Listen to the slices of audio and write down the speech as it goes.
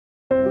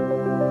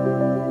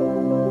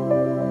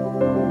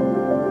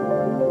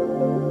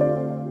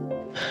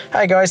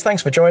Hey guys,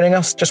 thanks for joining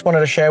us. Just wanted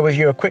to share with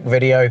you a quick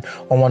video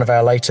on one of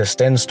our latest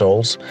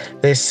installs.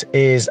 This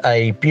is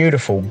a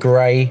beautiful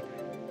grey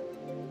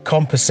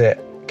composite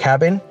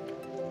cabin,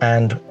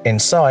 and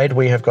inside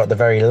we have got the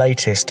very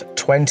latest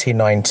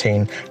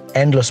 2019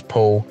 Endless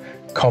Pool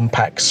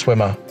Compact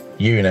Swimmer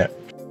unit.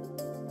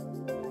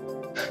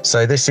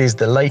 So this is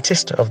the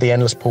latest of the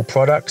Endless Pool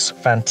products,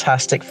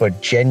 fantastic for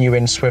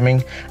genuine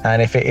swimming,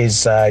 and if it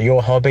is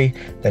your hobby,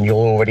 then you'll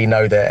already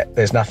know that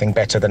there's nothing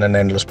better than an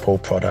Endless Pool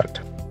product.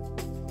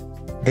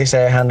 This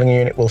air handling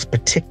unit will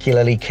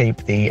particularly keep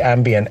the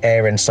ambient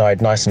air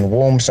inside nice and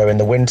warm, so in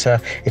the winter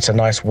it's a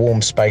nice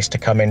warm space to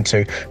come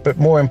into, but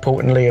more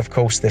importantly, of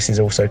course, this is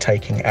also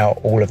taking out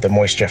all of the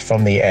moisture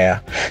from the air.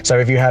 So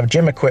if you have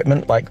gym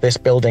equipment like this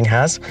building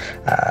has,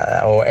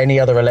 or any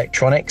other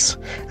electronics,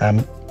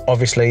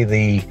 obviously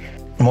the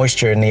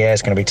moisture in the air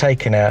is going to be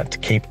taken out to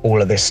keep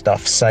all of this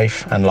stuff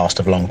safe and last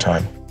a long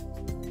time.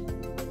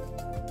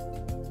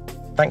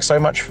 Thanks so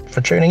much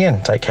for tuning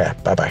in. Take care.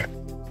 Bye-bye.